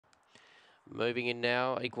Moving in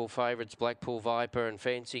now, equal favourites Blackpool Viper and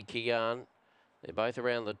Fancy Kian. They're both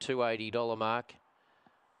around the $280 mark.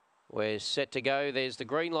 We're set to go. There's the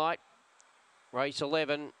green light. Race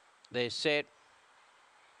 11. They're set.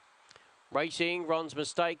 Racing, Ron's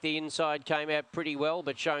Mistake, the inside came out pretty well,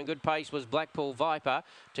 but showing good pace was Blackpool Viper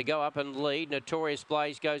to go up and lead. Notorious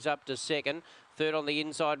Blaze goes up to second. Third on the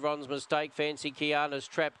inside, Ron's Mistake. Fancy Kiana's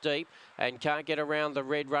trapped deep and can't get around the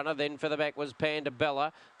red runner. Then for the back was Panda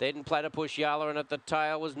Bella. Then Platypus Yala, and at the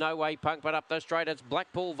tail was No Way Punk, but up the straight it's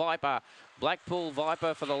Blackpool Viper. Blackpool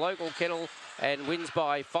Viper for the local kennel and wins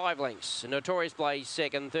by 5 lengths. Notorious Blaze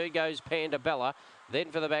second. Third goes Panda Bella. Then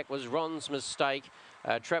for the back was Ron's Mistake.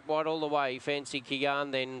 Trap wide all the way, Fancy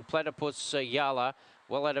Kian, then Platypus Yala.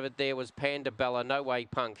 Well out of it there was Panda Bella, No Way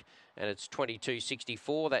Punk, and it's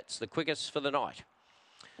 22.64. That's the quickest for the night.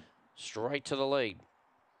 Straight to the lead.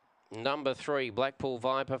 Number 3, Blackpool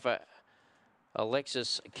Viper for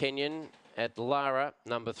Alexis Kenyon at Lara.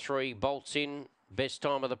 Number 3, bolts in. Best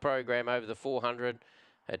time of the program over the 400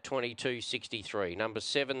 at 22.63. Number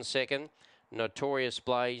 7, second, Notorious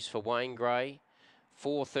Blaze for Wayne Gray.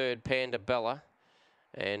 4, third, Panda Bella.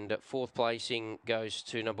 And 4th placing goes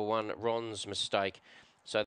to number 1, Ron's Mistake.